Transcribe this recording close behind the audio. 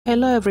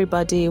Hello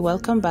everybody,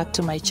 welcome back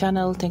to my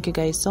channel. Thank you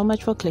guys so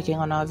much for clicking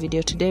on our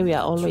video today. We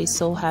are always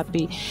so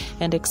happy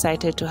and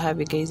excited to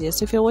have you guys here.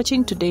 So if you're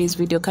watching today's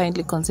video,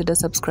 kindly consider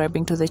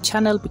subscribing to the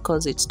channel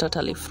because it's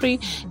totally free.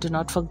 Do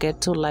not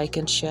forget to like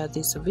and share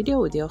this video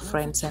with your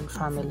friends and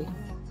family.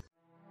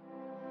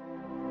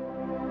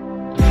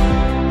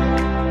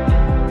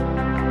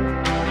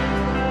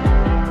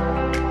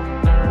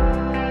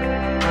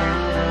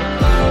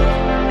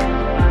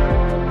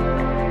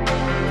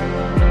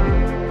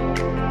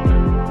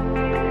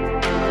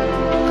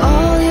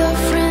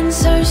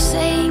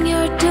 Saying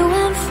you're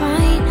doing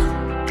fine,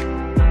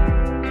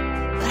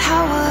 but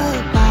how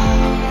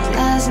about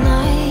last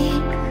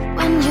night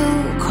when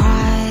you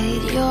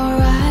cried your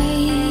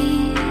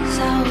eyes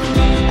out?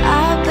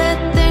 I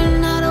bet they're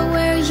not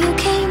aware you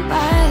came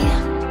by,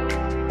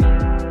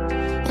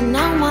 and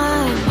now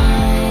my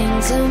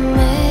mind's a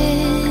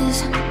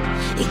mess.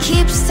 It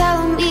keeps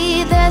telling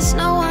me there's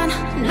no one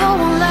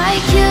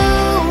like you.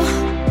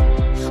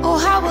 Oh,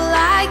 how will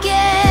I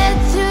get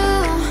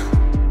through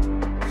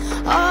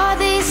all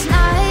these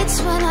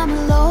nights when I'm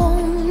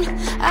alone?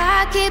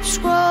 I keep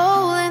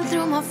scrolling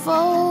through my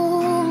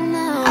phone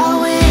now.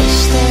 I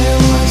wish there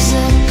was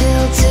a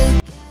pill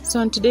to.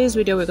 So in today's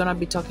video, we're going to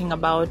be talking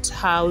about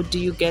how do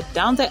you get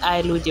down the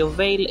aisle with your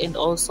veil, and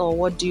also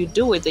what do you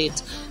do with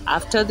it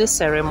after the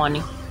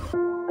ceremony.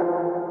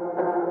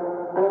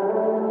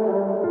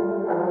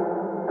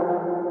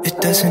 It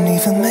doesn't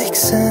even make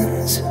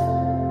sense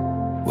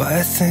why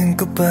I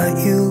think about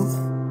you.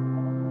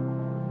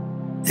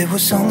 It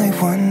was only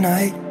one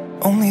night,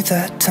 only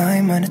that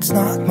time, and it's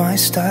not my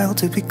style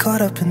to be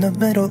caught up in the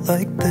middle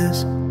like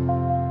this.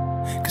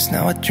 Cause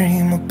now I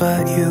dream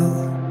about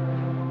you.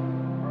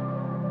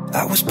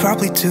 I was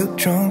probably too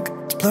drunk,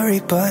 it's blurry,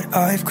 but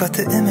I've got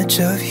the image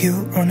of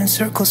you running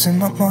circles in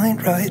my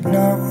mind right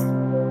now.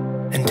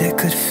 And it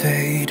could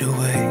fade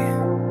away,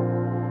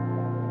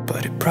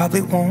 but it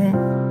probably won't,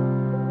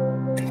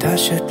 and I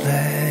should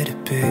let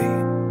it be.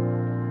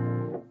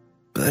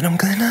 But I'm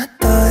gonna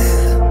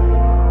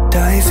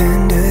dive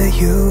into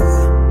you,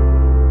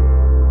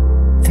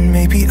 and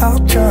maybe I'll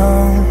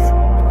drown,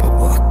 but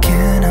what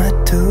can I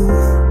do?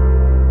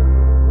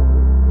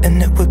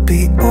 And it would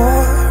be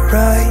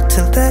alright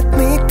to let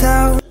me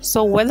down.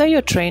 So whether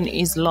your train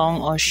is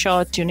long or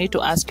short, you need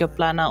to ask your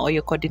planner or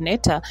your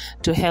coordinator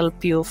to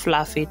help you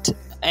fluff it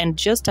and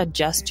just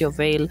adjust your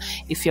veil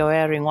if you're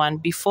wearing one.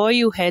 Before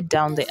you head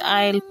down the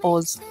aisle,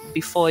 pause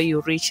before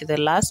you reach the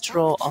last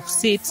row of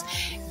seats,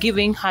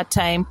 giving her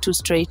time to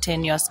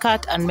straighten your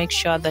skirt and make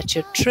sure that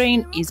your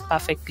train is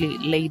perfectly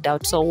laid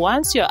out. So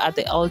once you're at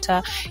the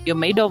altar, your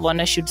maid of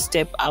honor should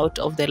step out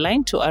of the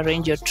line to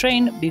arrange your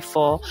train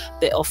before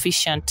the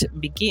officiant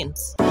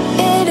begins.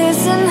 It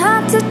isn't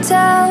hard to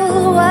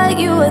tell what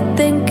you were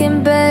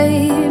thinking,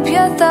 babe.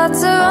 Your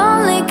thoughts are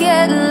only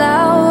getting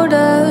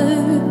louder.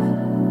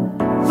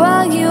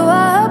 While you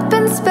are up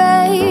in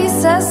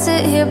space, I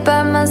sit here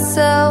by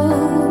myself.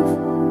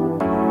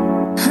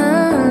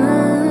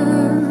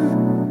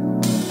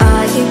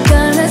 Are you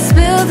gonna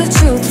spill the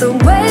truth, the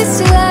waste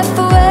your life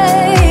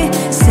away?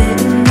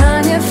 Sitting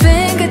on your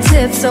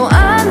fingertips, so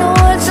I know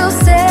what you'll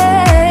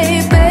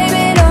say.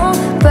 Baby,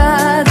 don't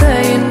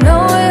bother, you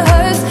know it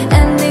hurts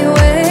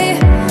anyway.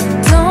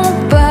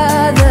 Don't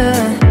bother,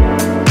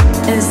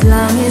 as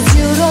long as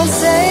you don't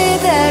say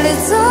that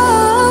it's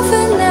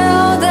over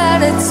now,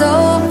 that it's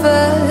over.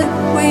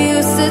 We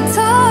used to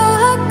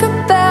talk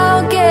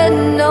about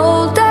getting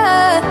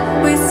older.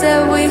 We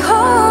said we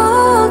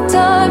hold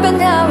on, but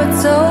now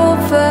it's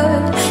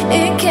over.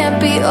 It can't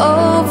be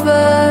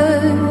over,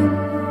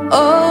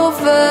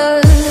 over.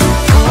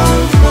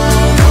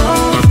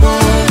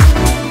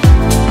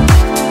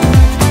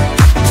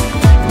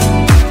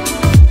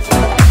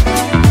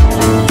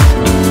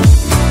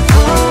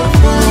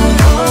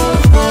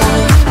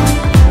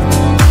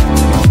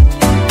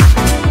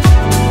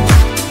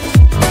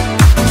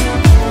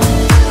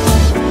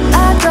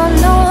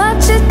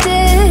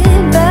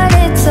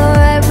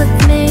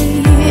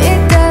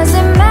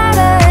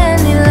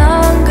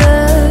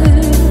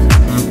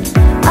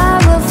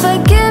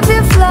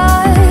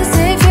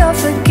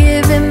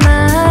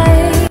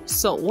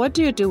 So what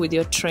do you do with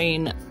your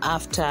train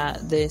after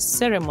the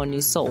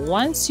ceremony? So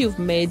once you've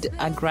made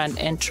a grand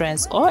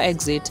entrance or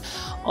exit,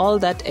 all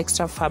that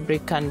extra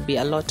fabric can be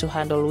a lot to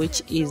handle,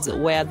 which is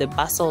where the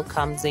bustle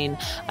comes in.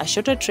 A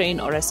shorter train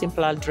or a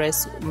simpler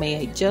dress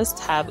may just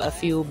have a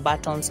few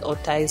buttons or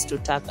ties to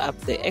tuck up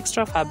the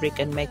extra fabric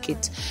and make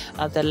it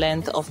the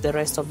length of the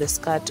rest of the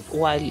skirt,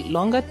 while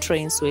longer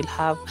trains will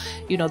have,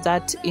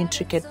 that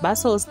intricate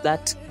bustles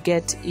that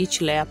get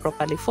each layer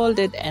properly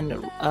folded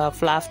and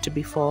fluffed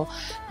before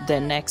the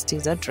next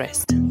is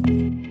addressed.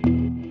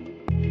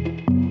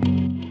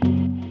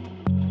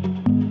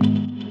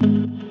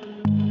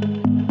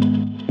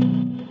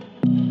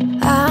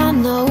 I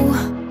know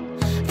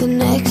the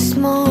next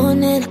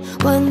morning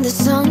when the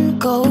sun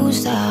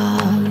goes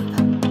up,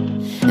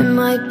 it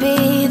might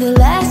be the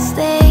last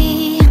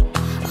day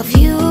of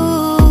you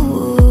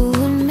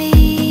and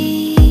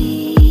me.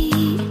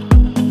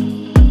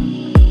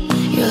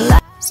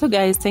 So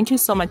guys, thank you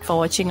so much for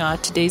watching our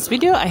today's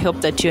video. I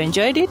hope that you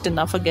enjoyed it. Do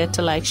not forget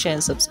to like, share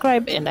and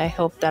subscribe, and I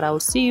hope that I'll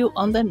see you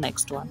on the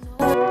next one.